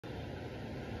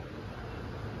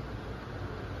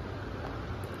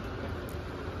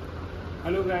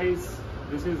Hello guys,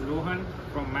 this is Rohan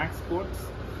from Max Sports.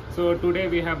 So today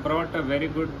we have brought a very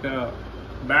good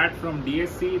bat from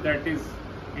DSC, that is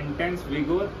Intense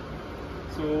Vigor.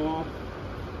 So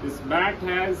this bat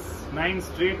has 9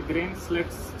 straight grains.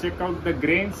 Let's check out the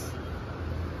grains.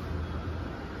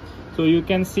 So you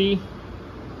can see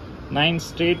 9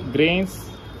 straight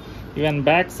grains, even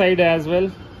back side as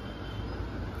well.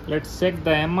 Let's check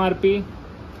the MRP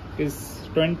is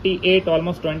 28,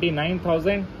 almost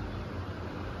 29,000.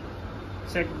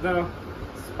 Check the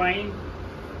spine,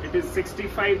 it is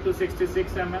 65 to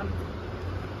 66 mm.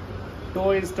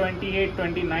 Toe is 28-29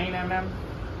 mm.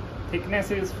 Thickness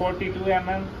is 42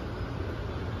 mm.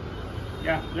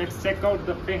 Yeah, let's check out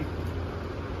the pin.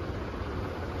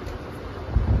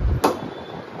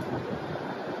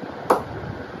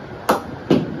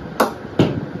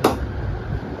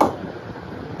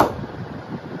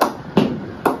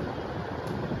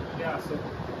 Yeah, so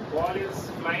ball is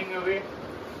flying away.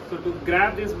 So to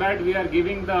grab this bat, we are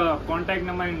giving the contact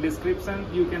number in description.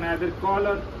 You can either call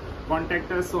or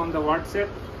contact us on the WhatsApp.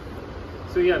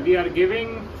 So yeah, we are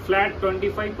giving flat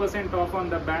 25% off on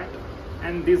the bat,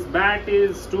 and this bat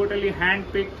is totally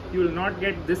hand picked. You will not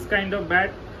get this kind of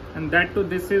bat, and that too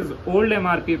this is old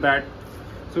MRP bat.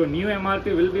 So new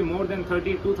MRP will be more than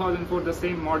 32,000 for the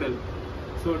same model.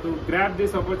 So to grab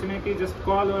this opportunity, just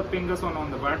call or ping us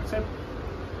on the WhatsApp.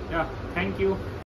 Yeah, thank you.